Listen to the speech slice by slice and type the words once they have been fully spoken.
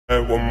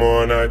One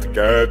more night to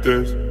get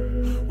this.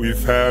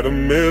 We've had a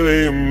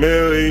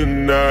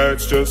million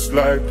nights just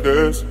like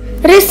this.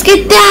 Risk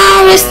it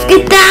down,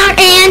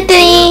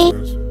 Anthony.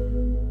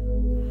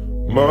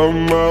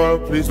 Mama,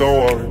 please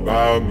don't worry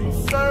about me.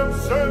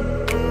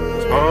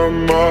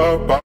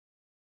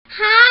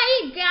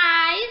 Hi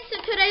guys, so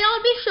today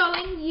I'll be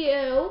showing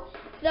you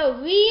the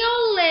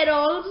Real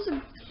Littles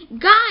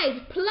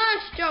guide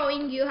plus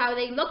showing you how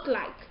they look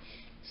like.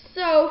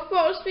 So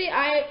first we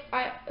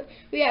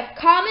have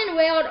Common,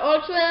 Rare,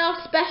 Ultra Rare,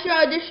 Special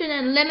Edition,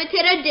 and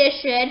Limited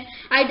Edition.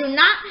 I do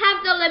not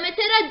have the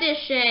limited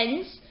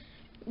editions,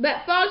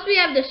 but first we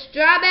have the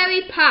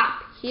Strawberry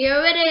Pop.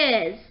 Here it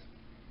is.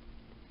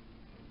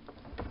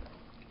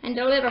 And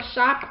the little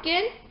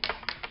Shopkin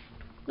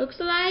looks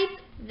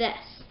like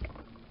this.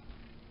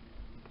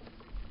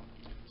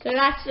 So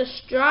that's the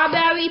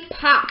Strawberry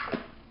Pop.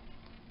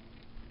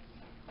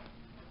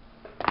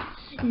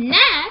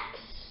 Next,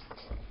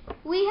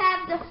 we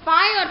have the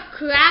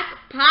Firecrack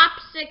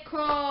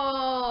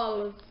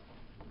Popsicles.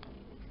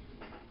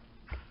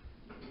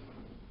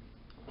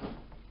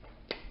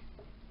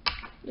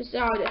 This is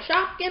how the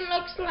Shopkin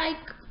looks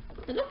like.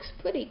 It looks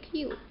pretty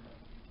cute.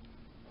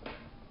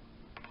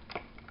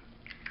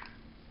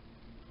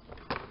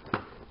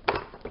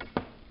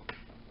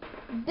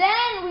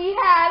 Then we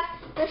have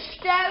the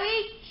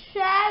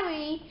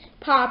Cherry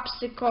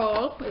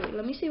Popsicle. Wait,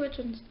 let me see which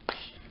one's.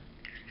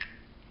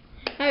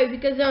 Oh,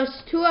 because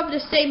there's two of the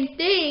same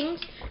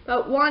things,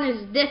 but one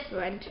is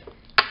different.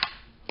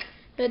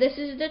 So this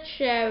is the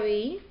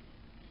cherry.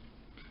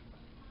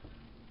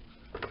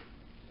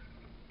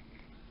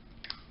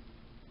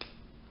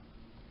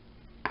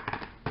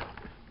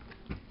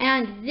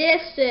 And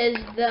this is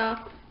the,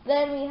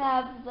 then we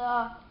have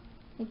the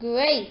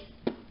grape.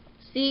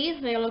 See,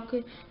 they look,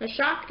 the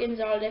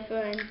Shopkins are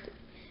different,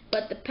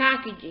 but the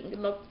packaging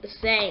look the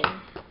same.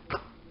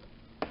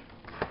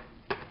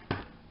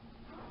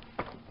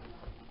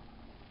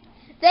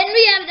 Then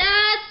we have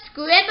the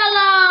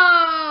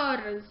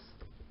Scribblers.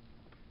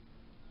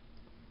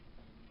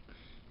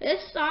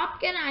 This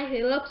Shopkin, I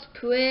think, looks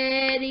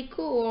pretty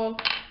cool.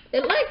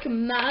 It like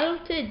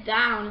melted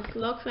down. It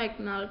looks like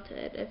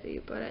melted if you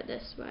put it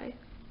this way.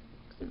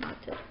 It's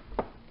melted.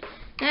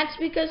 That's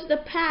because the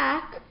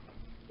pack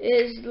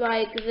is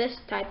like this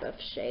type of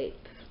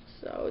shape.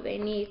 So they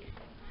need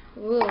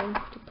room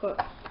to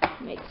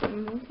make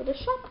some room for the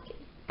Shopkin.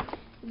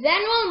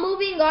 Then we're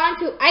moving on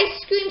to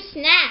Ice Cream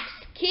Snacks.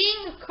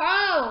 King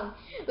Cone,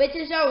 which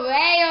is a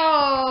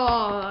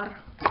rare.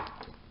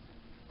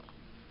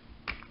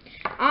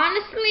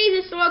 Honestly,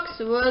 this looks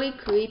really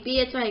creepy.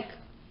 It's like,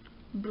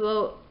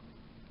 bro,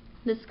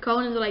 this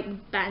cone is like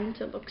bent.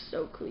 It looks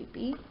so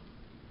creepy.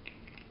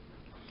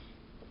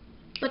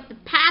 But the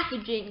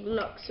packaging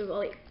looks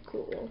really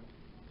cool.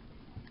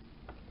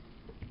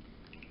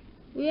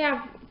 We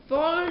have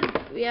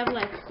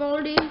like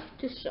folding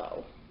to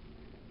sew.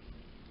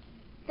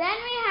 Then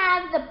we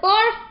have the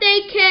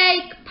birthday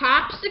cake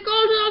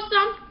popsicles or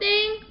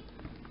something.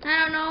 I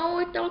don't know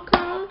what they're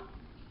called.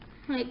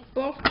 Like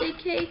birthday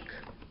cake.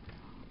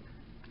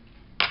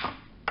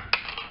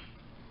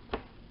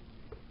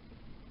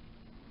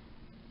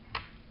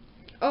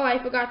 Oh, I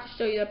forgot to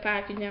show you the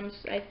packaging.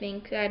 I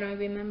think I don't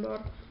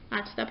remember.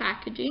 That's the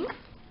packaging.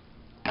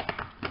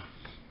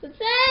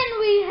 Then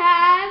we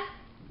have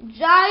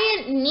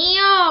Giant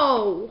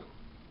Neo.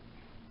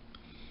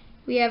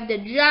 We have the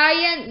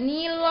Giant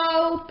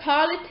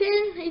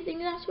Neapolitan, I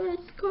think that's what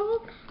it's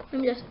called. Let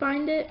me just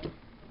find it.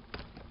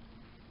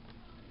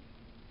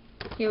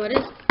 Here it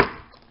is.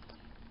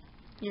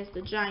 Here's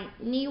the Giant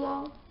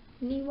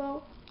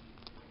Neapolitan.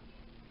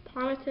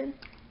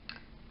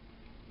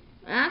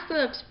 That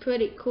looks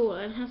pretty cool.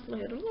 It has a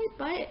little light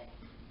bite.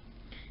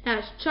 It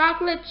has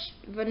chocolate,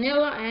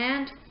 vanilla,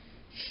 and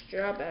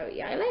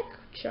strawberry. I like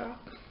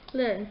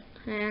chocolate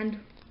and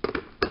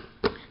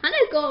I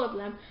like all of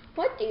them.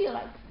 What do you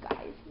like,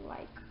 guys?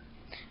 Like?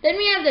 Then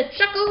we have the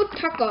Choco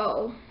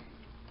Taco,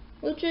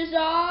 which is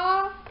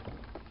a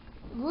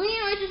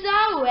green, which is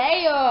a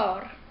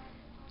rare.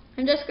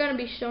 I'm just gonna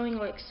be showing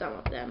like some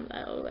of them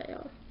that are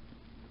rare.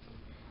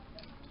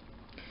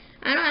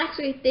 I don't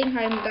actually think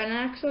I'm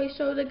gonna actually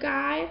show the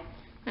guy.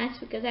 That's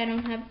because I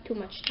don't have too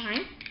much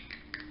time.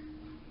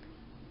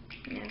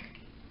 Yeah.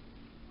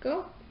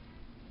 Go.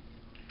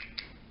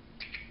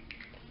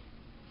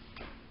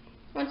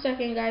 1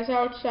 second, guys.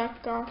 I'll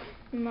check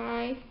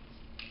my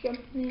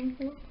something.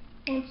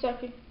 1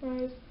 second,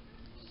 guys.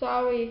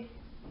 Sorry.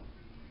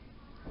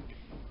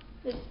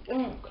 This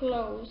won't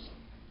close.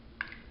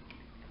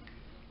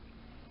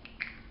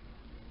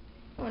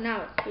 Oh,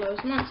 now it's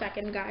closed. 1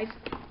 second, guys.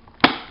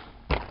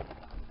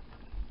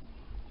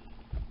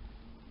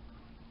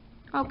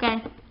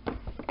 Okay.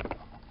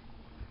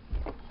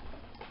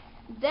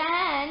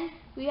 Then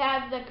we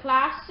have the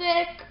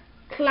classic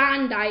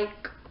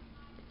Klondike.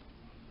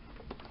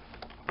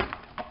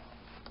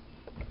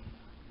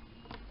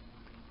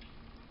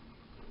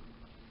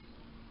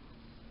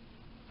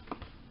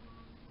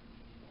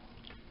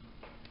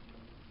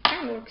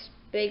 That looks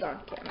big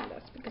on camera.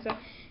 That's because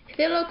if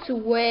it looks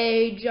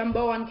way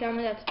jumbo on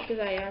camera, that's because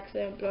I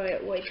accidentally brought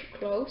it way too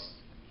close.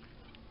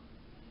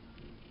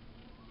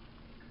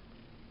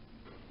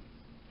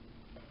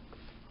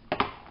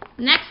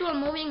 Next, we're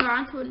moving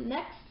on to the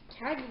next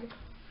category.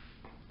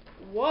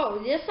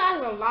 Whoa, this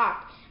has a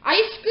lot.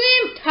 Ice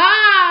cream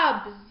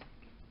tubs.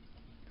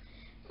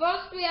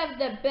 First, we have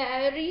the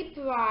berry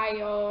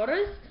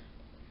briars.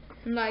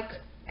 Like,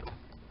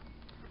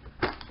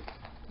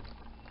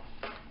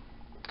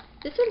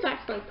 this one's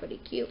actually pretty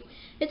cute.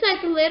 It's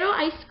like a little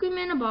ice cream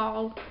in a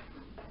bowl.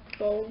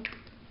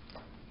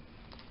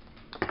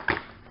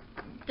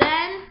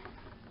 Then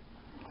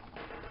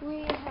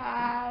we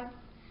have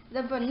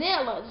the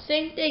vanilla,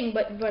 same thing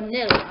but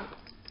vanilla.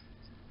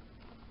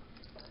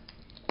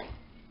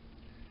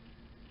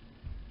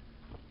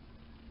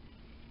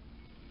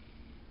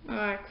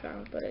 Alright,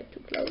 I put it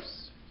too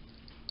close.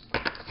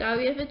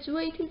 Sorry if it's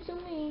way too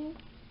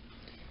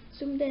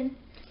zoomed in.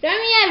 Then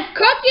we have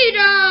cookie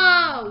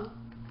dough!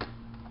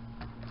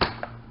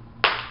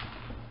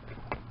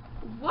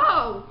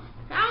 Whoa!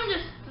 That one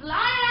just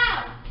fly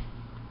out!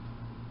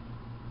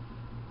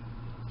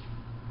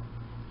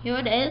 Here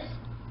it is.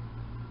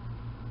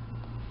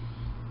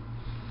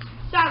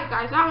 Sorry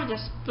guys, that one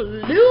just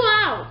flew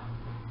out!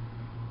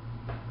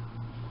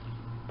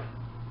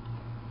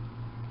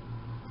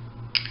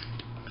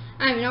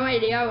 I have no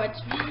idea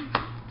what's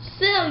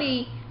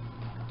silly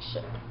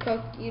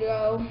cookie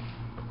dough.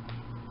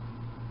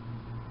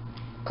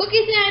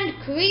 Cookies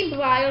and cream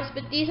briars,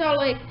 but these are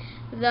like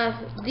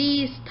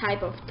these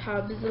type of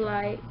tubs.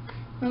 Like,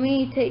 let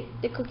me take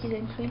the cookies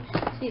and cream.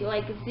 See,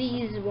 like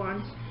these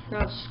ones,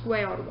 those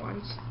squared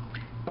ones.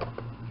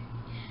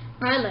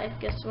 I like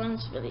this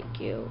one's really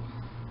cute.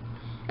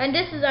 And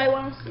this is, I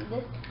want to see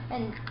this,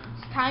 and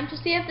it's time to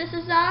see if this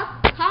is a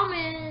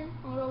common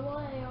or a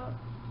way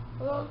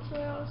or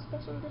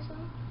special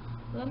edition,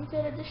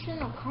 limited edition,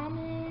 or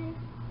common.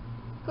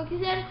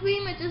 Cookies and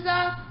cream, which is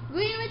a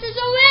green, which is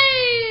a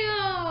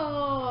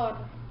rare.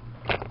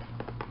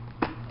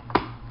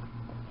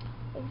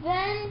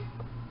 Then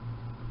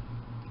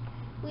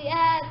we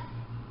add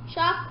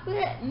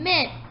chocolate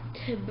mint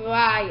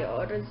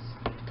briars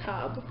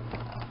tub.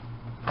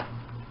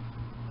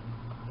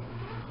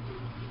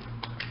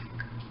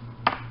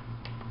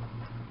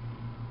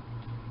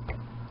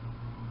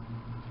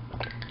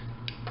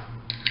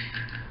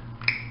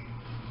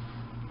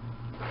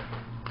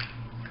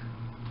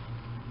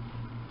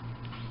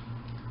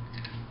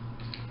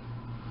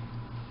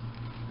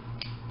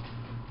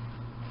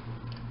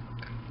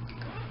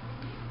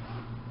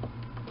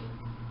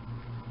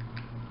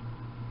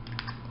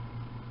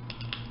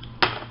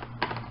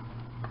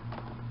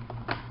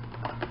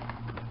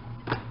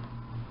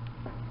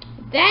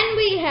 Then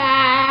we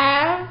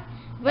have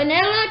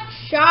vanilla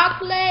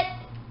chocolate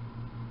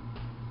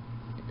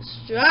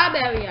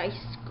strawberry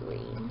ice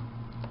cream.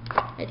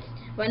 It's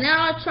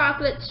vanilla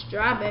chocolate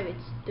strawberry.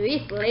 It's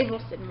 3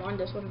 flavors in one.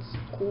 This one's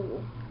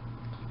cool.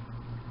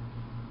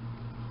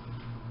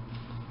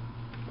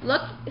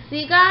 Look,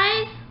 see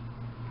guys?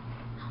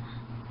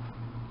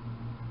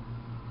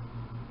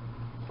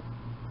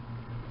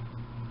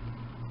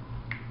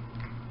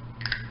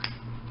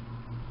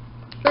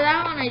 For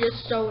that one I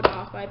just sewed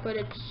off. I put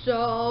it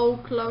so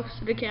close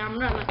to the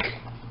camera, like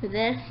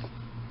this.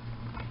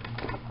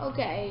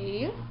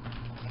 Okay.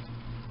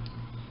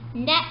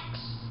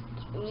 Next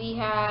we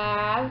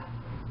have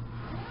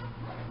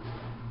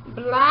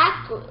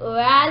black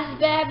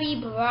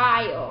raspberry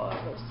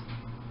briars.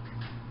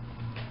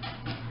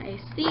 I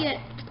see it.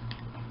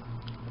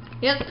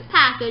 Here's the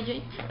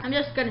packaging. I'm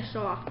just gonna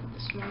show off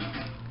this one.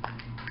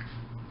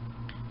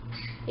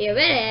 Here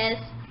it is.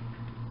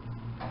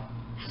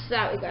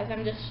 Sorry guys,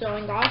 I'm just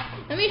showing off.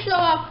 Let me show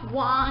off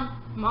one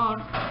more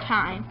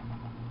time.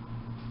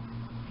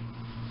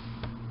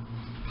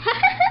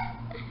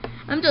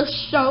 I'm just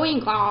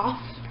showing off.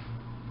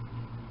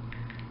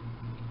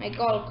 I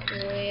go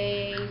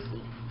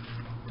crazy.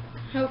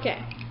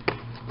 Okay.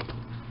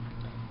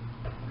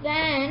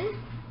 Then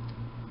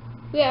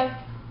we have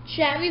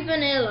cherry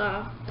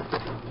vanilla.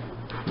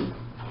 I'm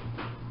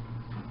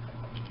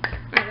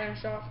not gonna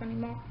show off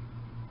anymore.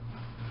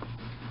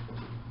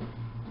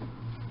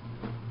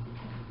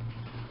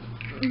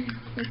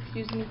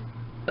 Excuse me.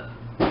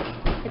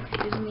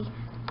 Excuse me.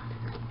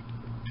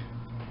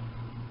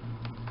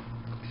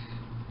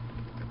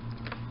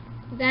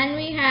 Then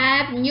we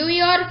have New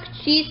York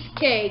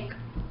cheesecake.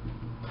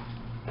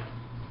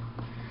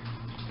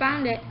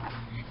 Found it.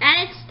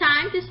 And it's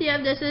time to see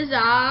if this is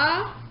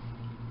a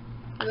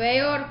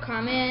rare or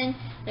common,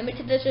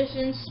 limited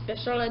edition,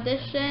 special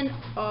edition,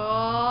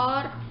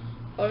 or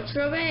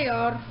ultra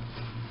rare.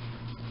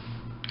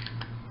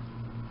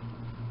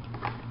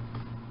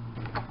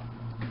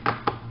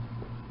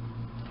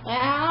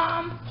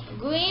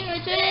 Green,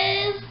 which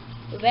is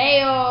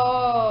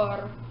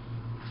rare.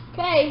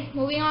 Okay,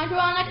 moving on to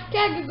our next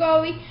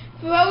category,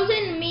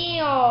 frozen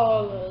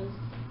meals.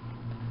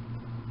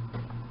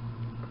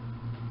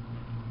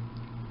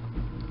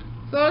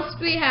 First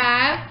we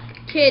have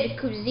Kid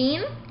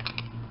Cuisine.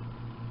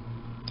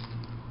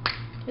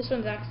 This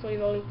one's actually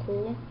really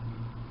cool.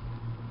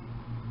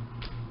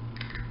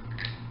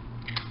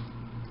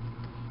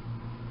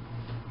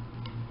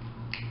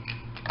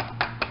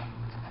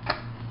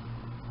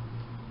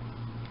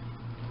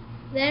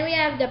 Then we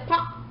have the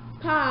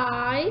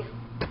Popeye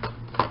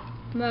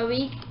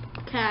Marie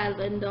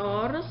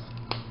calendars.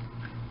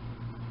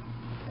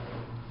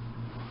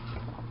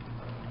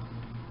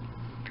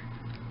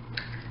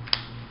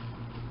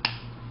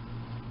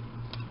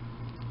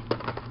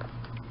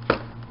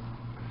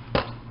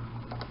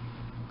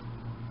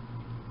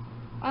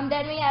 And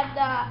then we have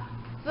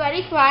the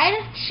Freddy Fried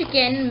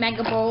Chicken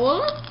Mega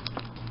Bowl.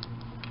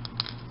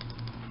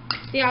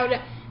 See how the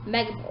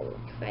Mega Bowl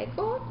looks like?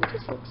 Oh, it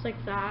just looks like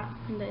that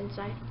on the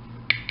inside.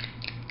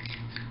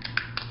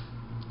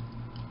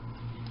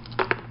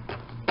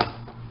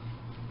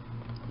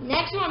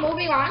 Next one,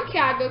 moving on,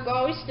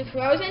 categories to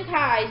frozen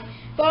pies.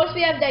 First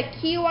we have the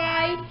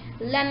kiwi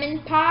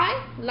lemon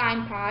pie,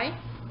 lime pie.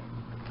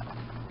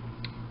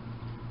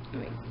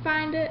 Let me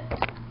find it.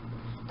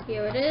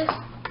 Here it is.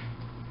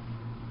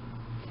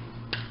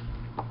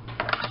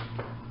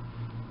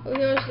 Oh,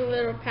 here's the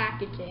little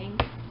packaging.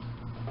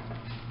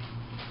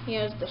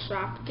 Here's the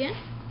Shopkin.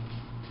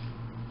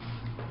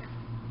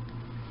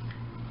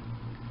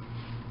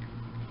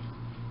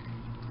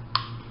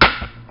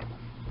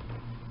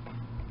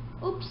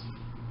 Oops,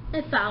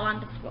 it fell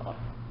on the floor.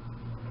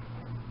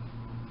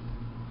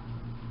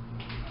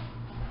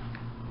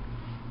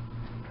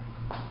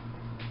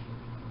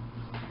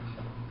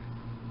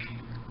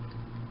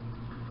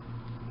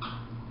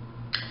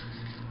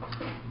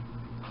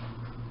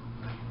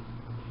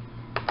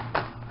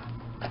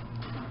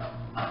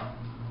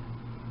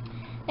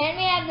 Then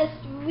we have the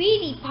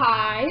sweetie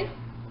pie.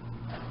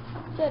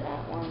 Is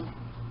that one?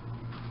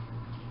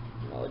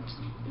 No, it's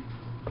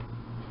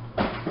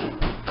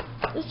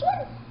this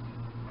one.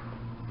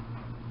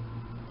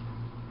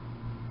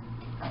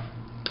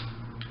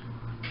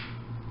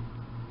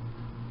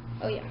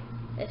 Oh yeah,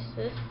 this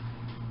is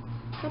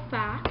the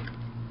back.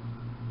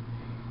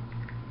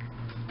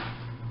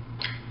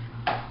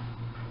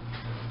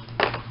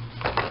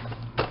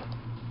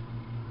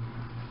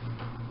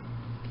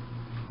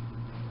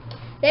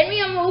 Then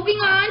we are moving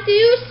on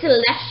to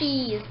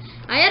slushies.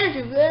 I had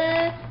a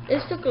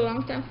this took a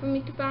long time for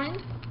me to find.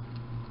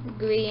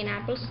 Green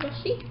apple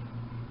slushie.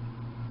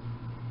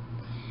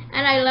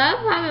 And I love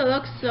how it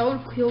looks so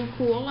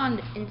cool on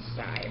the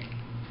inside.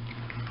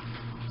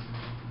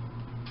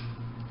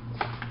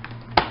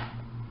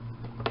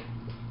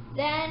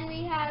 Then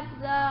we have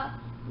the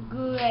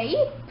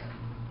grape.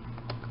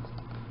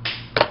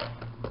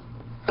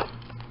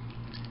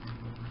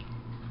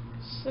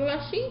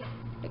 Slushie.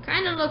 It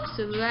kind of looks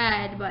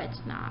red, but it's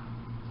not.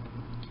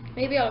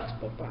 Maybe I'll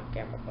explode on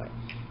camera, but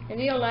in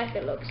real life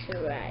it looks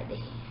red.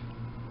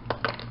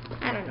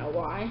 I don't know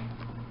why.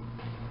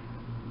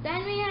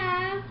 Then we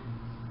have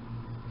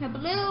a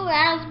blue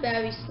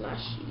raspberry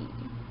slushie.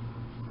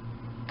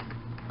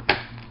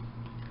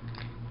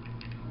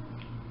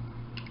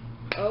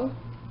 Oh.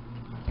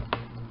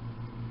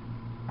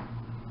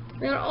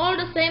 They're all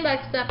the same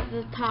except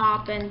the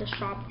top and the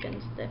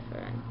Shopkin's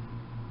different.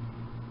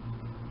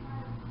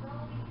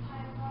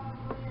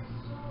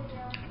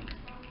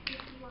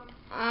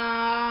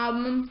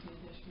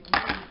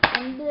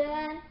 And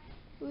then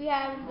we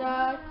have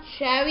the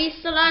cherry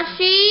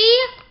slushie.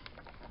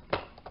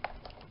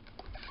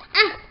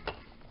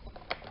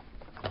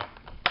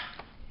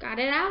 Got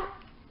it out.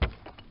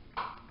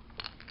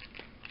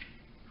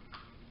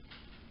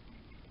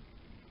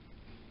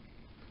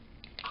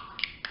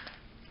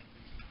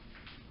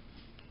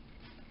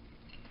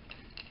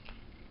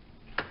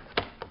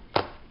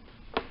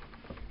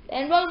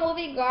 Then we're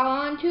moving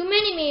on to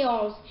mini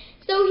meals.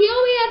 So here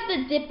we have the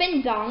Dip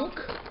and Dunk,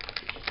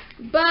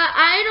 but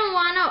I don't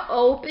want to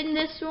open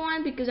this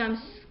one because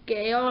I'm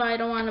scared. I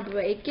don't want to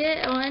break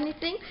it or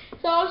anything.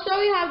 So I'll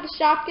show you how the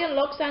Shopkin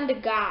looks on the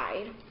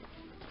guide.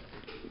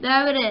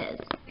 There it is.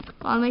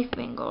 All my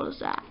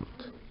fingers out.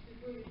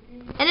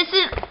 And it's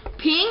in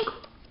pink.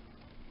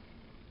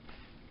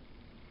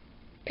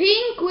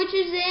 Pink, which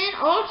is in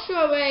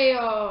ultra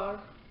rare.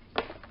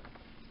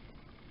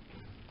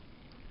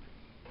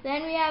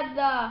 Then we have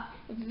the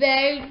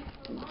very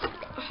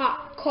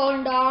hot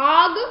corn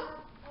dog.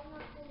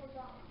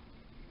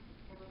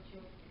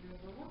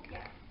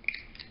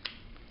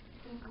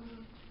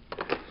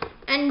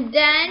 And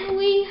then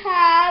we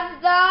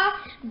have the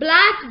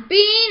black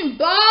bean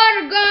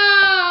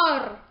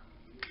burger.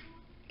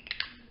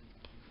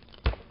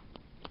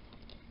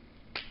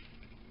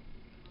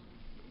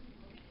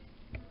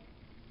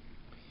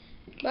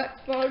 But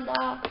for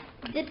the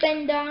Dip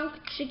and Dunk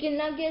chicken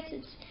nuggets,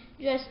 it's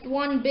just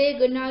one big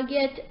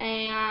nugget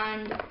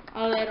and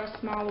a little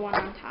small one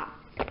on top.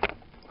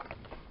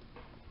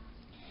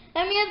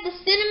 Then we have the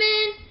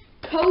cinnamon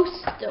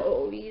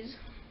toasties.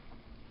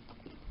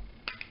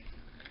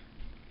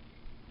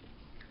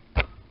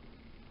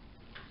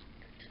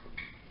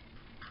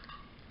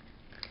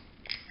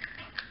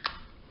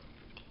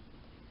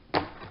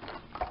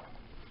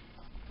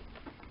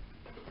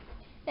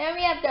 Then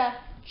we have the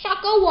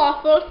choco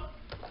waffle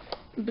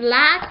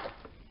black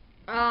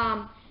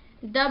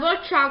double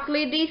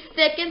chocolatey,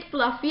 thick and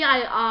fluffy.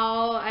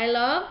 I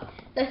love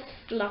the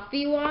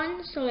fluffy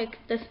ones. So like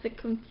the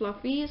thick and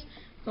fluffies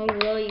are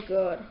really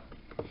good.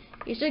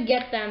 You should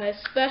get them,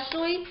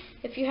 especially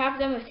if you have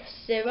them with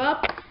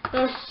syrup.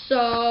 They're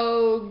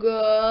so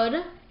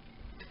good.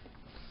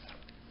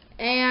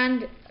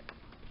 And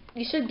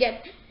you should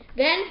get.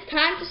 Then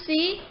time to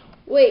see.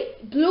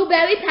 Wait,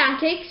 blueberry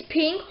pancakes,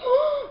 pink.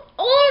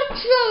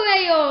 Ultra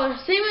rare.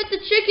 Same with the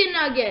chicken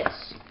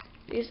nuggets.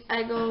 These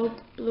Eggo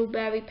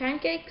blueberry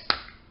pancakes.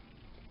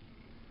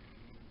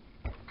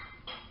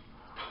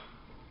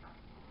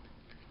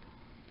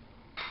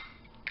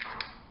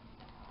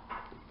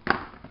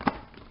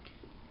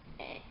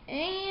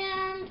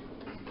 And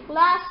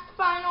last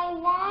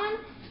final one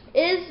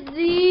is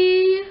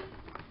the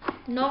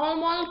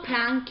normal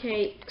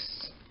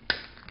pancakes.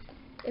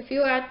 If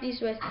you add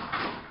these with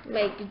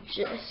like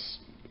just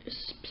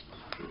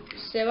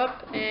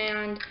syrup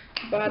and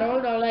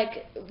butter, they're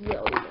like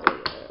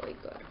really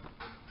good.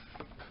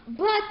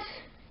 But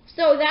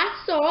so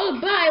that's all.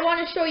 But I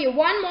want to show you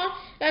one more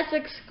that's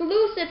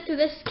exclusive to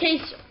this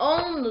case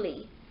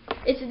only.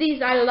 It's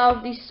these. I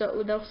love these.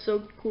 They're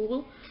so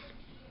cool.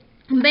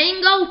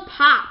 Mango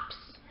Pops.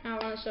 I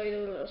want to show you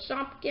the little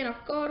pumpkin, of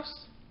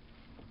course.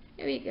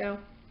 Here we go.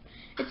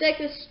 It's like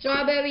a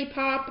strawberry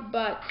pop,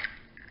 but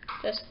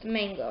just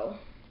mango.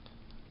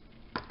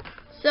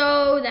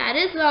 So that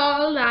is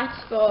all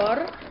that's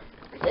for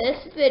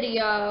this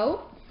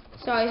video.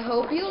 So I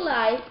hope you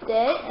liked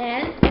it,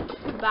 and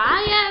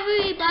bye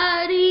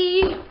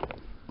everybody.